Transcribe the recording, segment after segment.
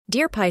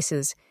Dear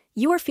Pisces,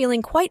 you are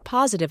feeling quite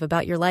positive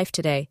about your life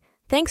today,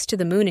 thanks to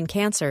the moon in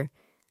Cancer.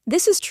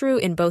 This is true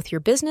in both your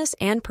business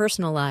and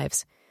personal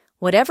lives.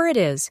 Whatever it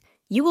is,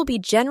 you will be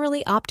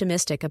generally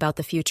optimistic about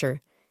the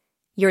future.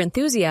 Your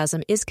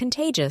enthusiasm is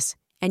contagious,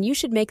 and you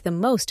should make the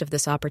most of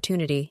this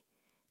opportunity.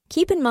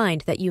 Keep in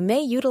mind that you may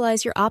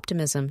utilize your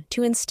optimism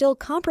to instill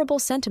comparable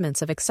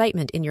sentiments of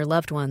excitement in your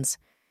loved ones.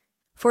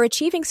 For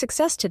achieving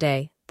success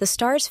today, the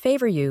stars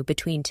favor you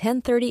between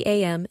 10:30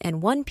 a.m.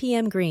 and 1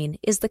 p.m. Green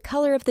is the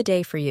color of the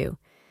day for you.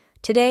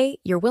 Today,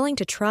 you're willing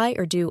to try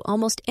or do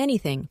almost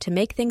anything to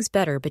make things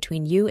better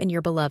between you and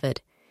your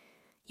beloved.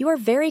 You are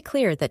very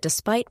clear that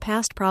despite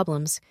past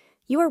problems,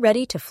 you are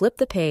ready to flip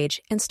the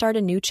page and start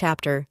a new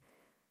chapter.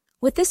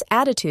 With this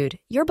attitude,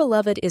 your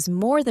beloved is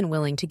more than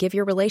willing to give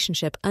your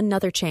relationship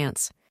another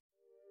chance.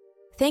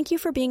 Thank you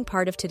for being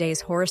part of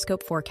today's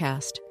horoscope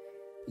forecast.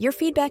 Your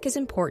feedback is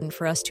important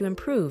for us to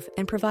improve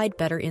and provide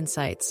better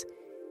insights.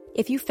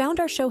 If you found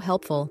our show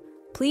helpful,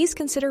 please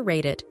consider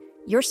rate it.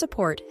 Your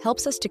support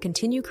helps us to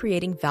continue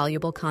creating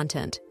valuable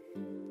content.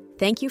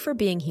 Thank you for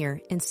being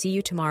here and see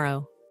you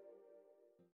tomorrow.